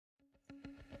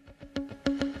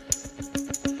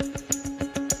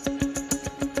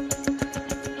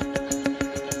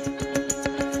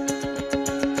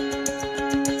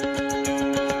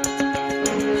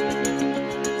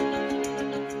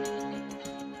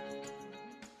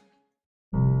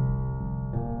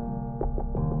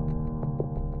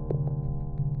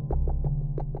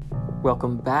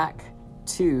Welcome back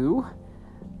to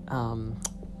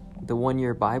the One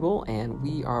Year Bible, and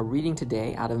we are reading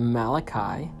today out of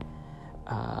Malachi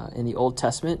in the Old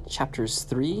Testament, chapters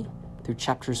 3 through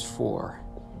chapters 4.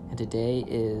 And today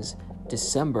is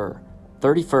December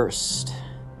 31st,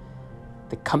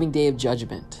 the coming day of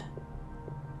judgment.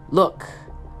 Look,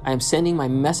 I am sending my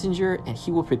messenger, and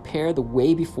he will prepare the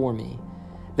way before me.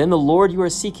 Then the Lord you are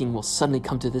seeking will suddenly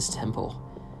come to this temple.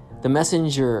 The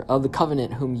messenger of the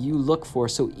covenant whom you look for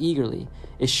so eagerly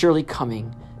is surely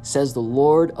coming, says the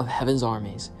Lord of heaven's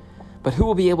armies. But who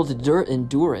will be able to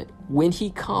endure it when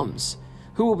he comes?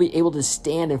 Who will be able to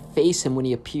stand and face him when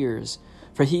he appears?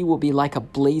 For he will be like a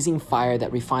blazing fire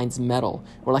that refines metal,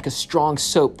 or like a strong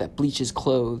soap that bleaches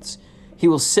clothes. He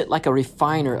will sit like a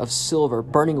refiner of silver,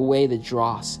 burning away the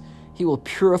dross. He will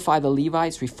purify the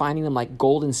Levites, refining them like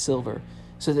gold and silver,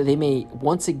 so that they may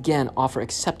once again offer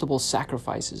acceptable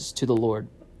sacrifices to the Lord.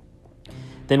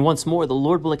 Then once more, the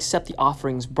Lord will accept the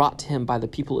offerings brought to him by the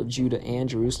people of Judah and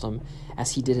Jerusalem,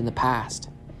 as he did in the past.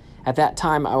 At that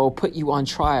time, I will put you on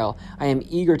trial. I am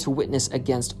eager to witness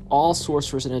against all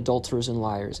sorcerers and adulterers and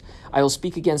liars. I will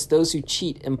speak against those who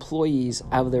cheat employees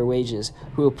out of their wages,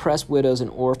 who oppress widows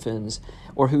and orphans,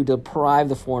 or who deprive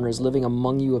the foreigners living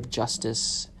among you of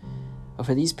justice.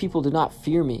 For these people do not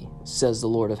fear me, says the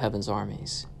Lord of heaven's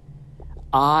armies.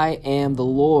 I am the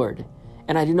Lord,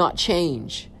 and I do not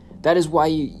change. That is why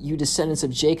you descendants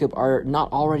of Jacob are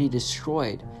not already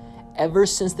destroyed. Ever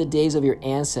since the days of your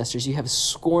ancestors, you have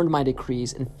scorned my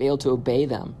decrees and failed to obey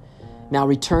them. Now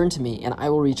return to me, and I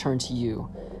will return to you,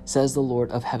 says the Lord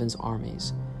of heaven's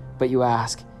armies. But you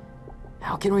ask,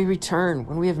 how can we return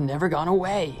when we have never gone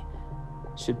away?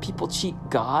 Should people cheat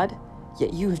God?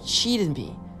 Yet you have cheated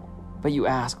me. But you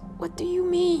ask, what do you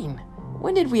mean?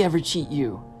 When did we ever cheat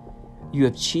you? You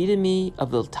have cheated me of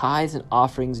the tithes and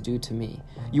offerings due to me.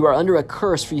 You are under a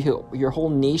curse, for your whole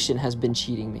nation has been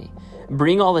cheating me.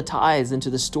 Bring all the tithes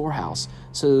into the storehouse,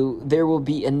 so there will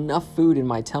be enough food in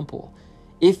my temple.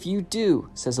 If you do,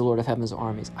 says the Lord of heaven's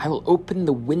armies, I will open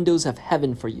the windows of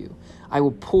heaven for you. I will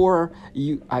pour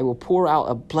out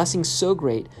a blessing so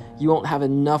great you won't have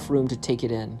enough room to take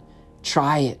it in.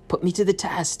 Try it. Put me to the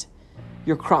test.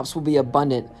 Your crops will be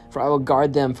abundant, for I will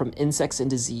guard them from insects and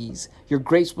disease. Your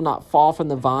grapes will not fall from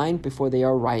the vine before they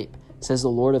are ripe, says the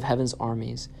Lord of heaven's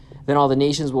armies. Then all the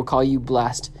nations will call you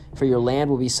blessed, for your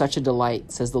land will be such a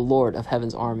delight, says the Lord of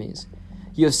heaven's armies.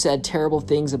 You have said terrible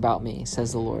things about me,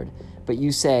 says the Lord. But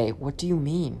you say, what do you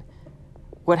mean?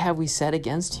 What have we said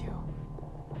against you?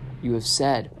 You have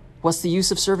said, what's the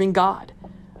use of serving God?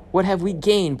 What have we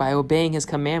gained by obeying his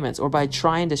commandments, or by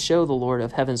trying to show the Lord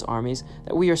of heaven's armies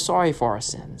that we are sorry for our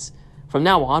sins? From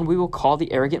now on, we will call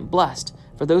the arrogant blessed,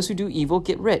 for those who do evil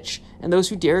get rich, and those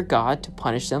who dare God to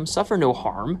punish them suffer no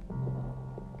harm.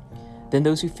 Then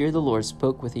those who feared the Lord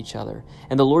spoke with each other,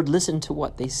 and the Lord listened to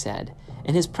what they said.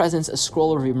 In his presence a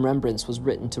scroll of remembrance was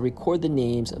written to record the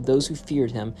names of those who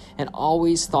feared him and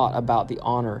always thought about the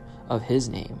honor of his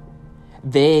name.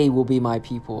 They will be my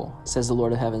people, says the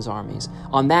Lord of heaven's armies.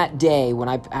 On that day, when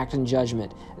I act in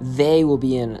judgment, they will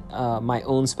be in my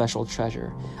own special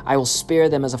treasure. I will spare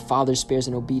them as a father spares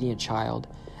an obedient child.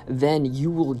 Then you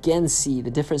will again see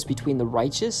the difference between the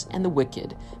righteous and the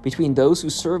wicked, between those who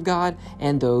serve God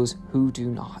and those who do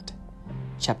not.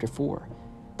 Chapter 4.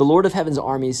 The Lord of heaven's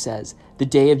armies says, the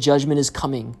day of judgment is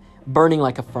coming, burning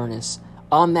like a furnace.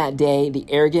 On that day, the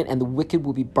arrogant and the wicked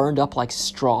will be burned up like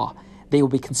straw. They will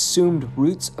be consumed,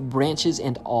 roots, branches,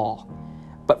 and all.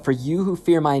 But for you who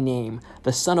fear my name,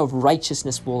 the Son of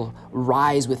Righteousness will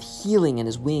rise with healing in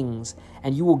his wings,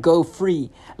 and you will go free,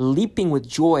 leaping with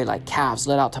joy like calves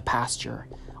led out to pasture.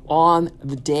 On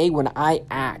the day when I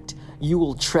act, you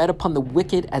will tread upon the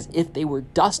wicked as if they were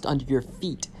dust under your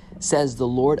feet, says the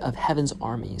Lord of heaven's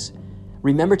armies.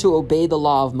 Remember to obey the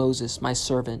law of Moses, my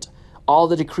servant, all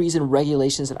the decrees and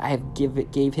regulations that I have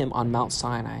gave him on Mount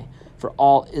Sinai, for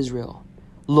all Israel.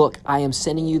 Look, I am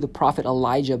sending you the prophet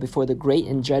Elijah before the great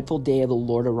and dreadful day of the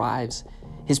Lord arrives.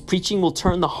 His preaching will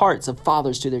turn the hearts of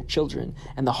fathers to their children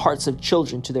and the hearts of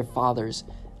children to their fathers.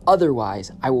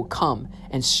 Otherwise, I will come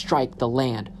and strike the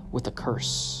land with a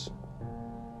curse.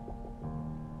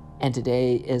 And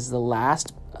today is the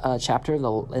last chapter in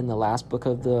the last book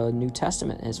of the New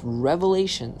Testament. It's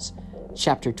Revelations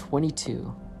chapter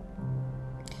 22.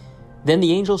 Then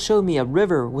the angel showed me a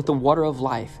river with the water of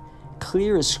life,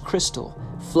 clear as crystal,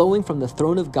 flowing from the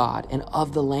throne of God and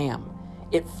of the Lamb.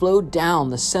 It flowed down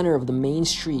the center of the main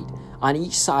street. On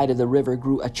each side of the river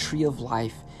grew a tree of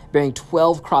life, bearing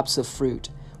 12 crops of fruit,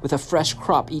 with a fresh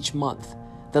crop each month.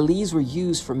 The leaves were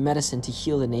used for medicine to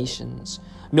heal the nations.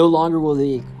 No longer will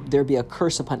there be a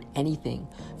curse upon anything,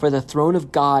 for the throne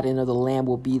of God and of the Lamb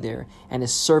will be there, and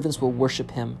his servants will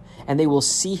worship him, and they will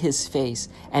see his face,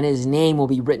 and his name will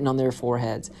be written on their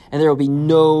foreheads. And there will be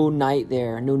no night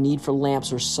there, no need for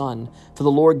lamps or sun, for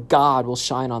the Lord God will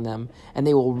shine on them, and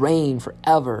they will reign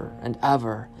forever and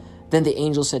ever. Then the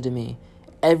angel said to me,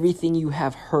 everything you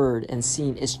have heard and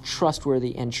seen is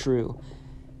trustworthy and true.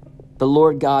 The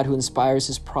Lord God, who inspires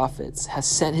his prophets, has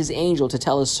sent his angel to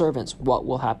tell his servants what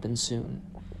will happen soon.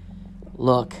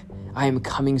 Look, I am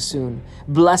coming soon.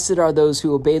 Blessed are those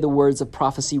who obey the words of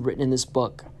prophecy written in this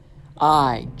book.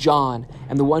 I, John,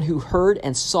 am the one who heard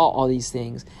and saw all these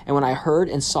things. And when I heard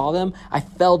and saw them, I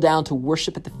fell down to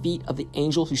worship at the feet of the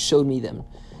angel who showed me them.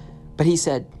 But he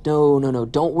said, No,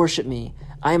 don't worship me.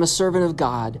 I am a servant of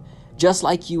God, just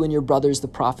like you and your brothers the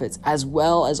prophets, as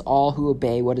well as all who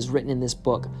obey what is written in this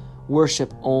book.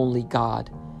 Worship only God.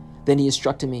 Then he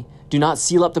instructed me, do not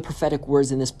seal up the prophetic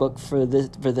words in this book, for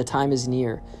the time is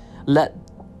near. Let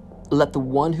the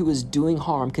one who is doing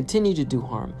harm continue to do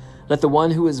harm. Let the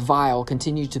one who is vile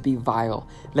continue to be vile.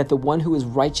 Let the one who is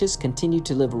righteous continue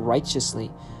to live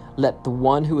righteously. Let the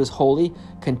one who is holy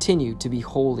continue to be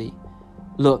holy.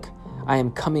 Look, I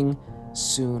am coming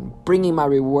soon, bringing my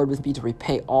reward with me to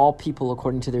repay all people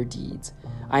according to their deeds.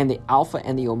 I am the Alpha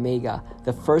and the Omega,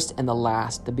 the first and the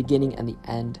last, the beginning and the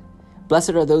end. Blessed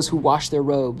are those who wash their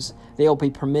robes. They will be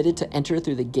permitted to enter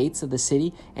through the gates of the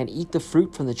city and eat the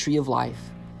fruit from the tree of life.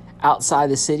 Outside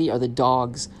the city are the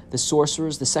dogs, the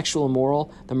sorcerers, the sexual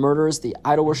immoral, the murderers, the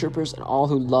idol worshippers, and all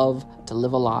who love to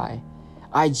live a lie.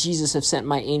 I, Jesus, have sent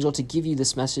my angel to give you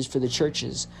this message for the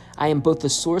churches. I am both the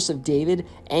source of David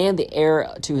and the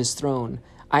heir to his throne.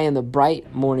 I am the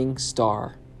bright morning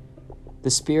star.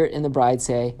 The Spirit and the bride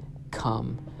say,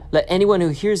 come. Let anyone who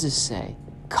hears this say,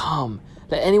 come.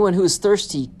 Let anyone who is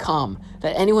thirsty come.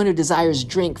 Let anyone who desires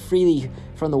drink freely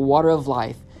from the water of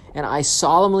life. And I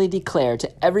solemnly declare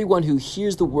to everyone who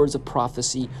hears the words of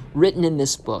prophecy written in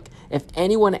this book, if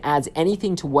anyone adds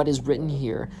anything to what is written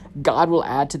here, God will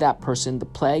add to that person the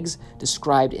plagues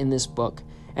described in this book.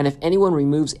 And if anyone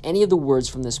removes any of the words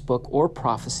from this book or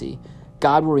prophecy,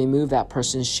 God will remove that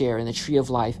person's share in the tree of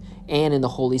life and in the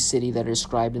holy city that are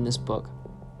described in this book.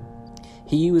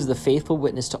 He who is the faithful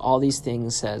witness to all these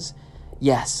things says,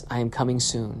 yes, I am coming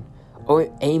soon. Oh,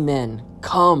 amen.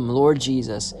 Come, Lord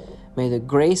Jesus. May the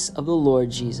grace of the Lord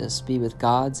Jesus be with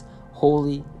God's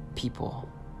holy people.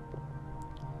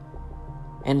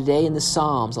 And today in the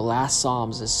Psalms, the last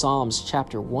Psalms is Psalms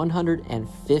chapter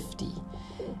 150.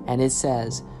 And it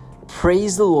says,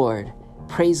 praise the Lord.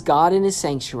 Praise God in his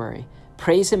sanctuary.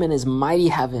 Praise him in his mighty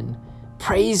heaven.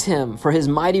 Praise him for his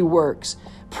mighty works.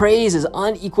 Praise his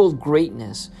unequaled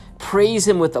greatness. Praise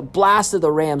him with the blast of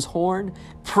the ram's horn.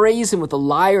 Praise him with the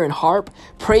lyre and harp.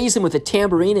 Praise him with the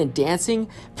tambourine and dancing.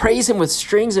 Praise him with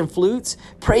strings and flutes.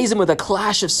 Praise him with a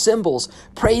clash of cymbals.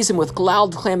 Praise him with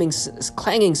loud clanging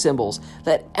cymbals.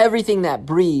 Let everything that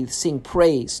breathes sing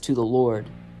praise to the Lord.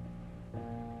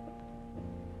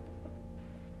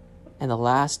 And the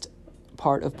last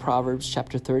part of Proverbs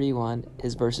chapter 31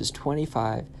 is verses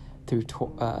 25 through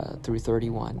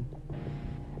 31.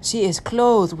 She is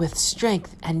clothed with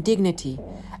strength and dignity,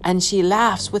 and she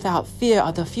laughs without fear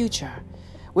of the future.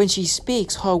 When she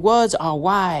speaks, her words are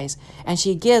wise, and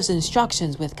she gives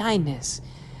instructions with kindness.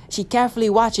 She carefully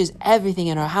watches everything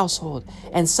in her household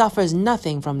and suffers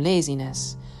nothing from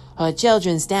laziness. Her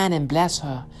children stand and bless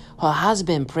her. Her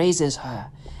husband praises her.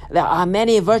 There are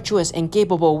many virtuous and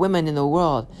capable women in the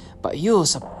world, but you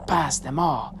surpass them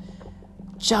all.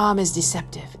 Charm is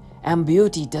deceptive, and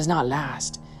beauty does not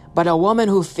last. But a woman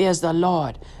who fears the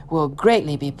Lord will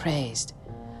greatly be praised.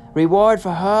 Reward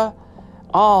for her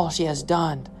all she has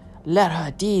done. Let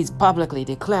her deeds publicly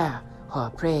declare her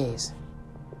praise.